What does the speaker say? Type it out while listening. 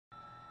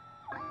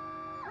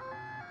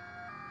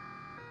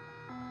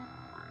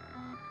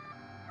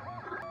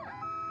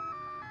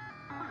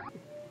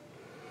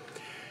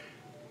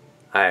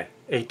Hi,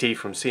 AT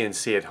from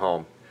CNC at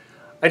Home.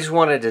 I just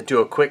wanted to do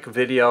a quick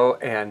video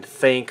and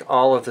thank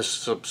all of the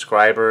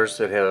subscribers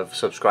that have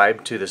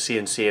subscribed to the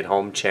CNC at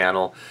Home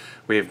channel.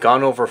 We've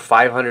gone over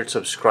 500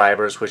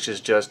 subscribers, which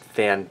is just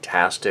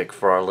fantastic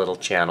for our little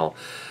channel.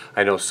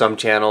 I know some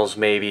channels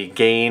maybe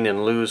gain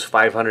and lose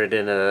 500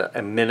 in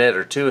a minute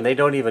or two and they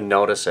don't even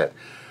notice it.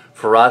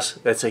 For us,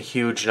 that's a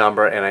huge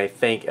number, and I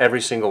thank every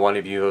single one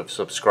of you who have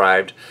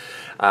subscribed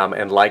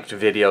and liked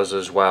videos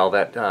as well.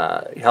 That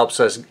helps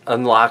us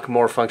unlock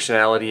more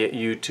functionality at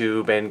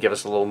YouTube and give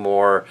us a little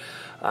more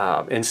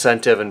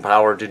incentive and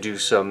power to do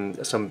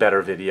some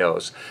better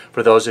videos.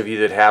 For those of you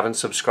that haven't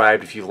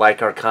subscribed, if you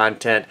like our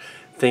content,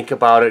 think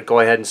about it, go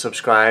ahead and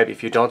subscribe.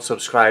 If you don't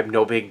subscribe,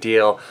 no big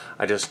deal.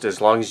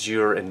 As long as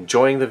you're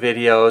enjoying the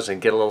videos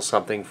and get a little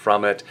something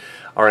from it.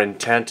 Our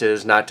intent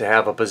is not to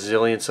have a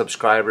bazillion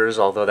subscribers,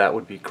 although that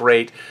would be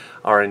great.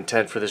 Our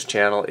intent for this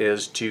channel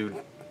is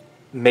to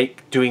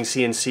make doing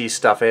CNC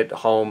stuff at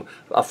home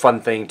a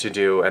fun thing to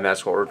do, and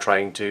that's what we're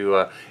trying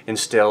to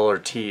instill or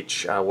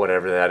teach,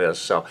 whatever that is.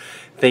 So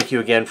thank you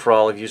again for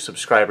all of you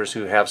subscribers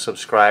who have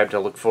subscribed. I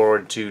look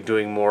forward to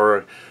doing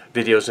more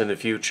videos in the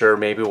future.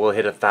 Maybe we'll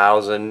hit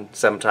 1,000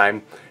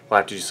 sometime. We'll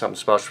have to do something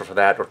special for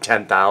that, or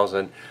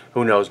 10,000.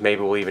 Who knows,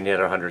 maybe we'll even hit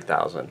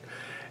 100,000.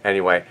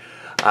 Anyway,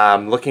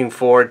 looking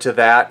forward to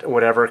that,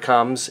 whatever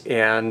comes,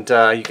 and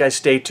you guys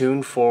stay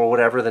tuned for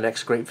whatever the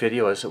next great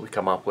video is that we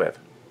come up with.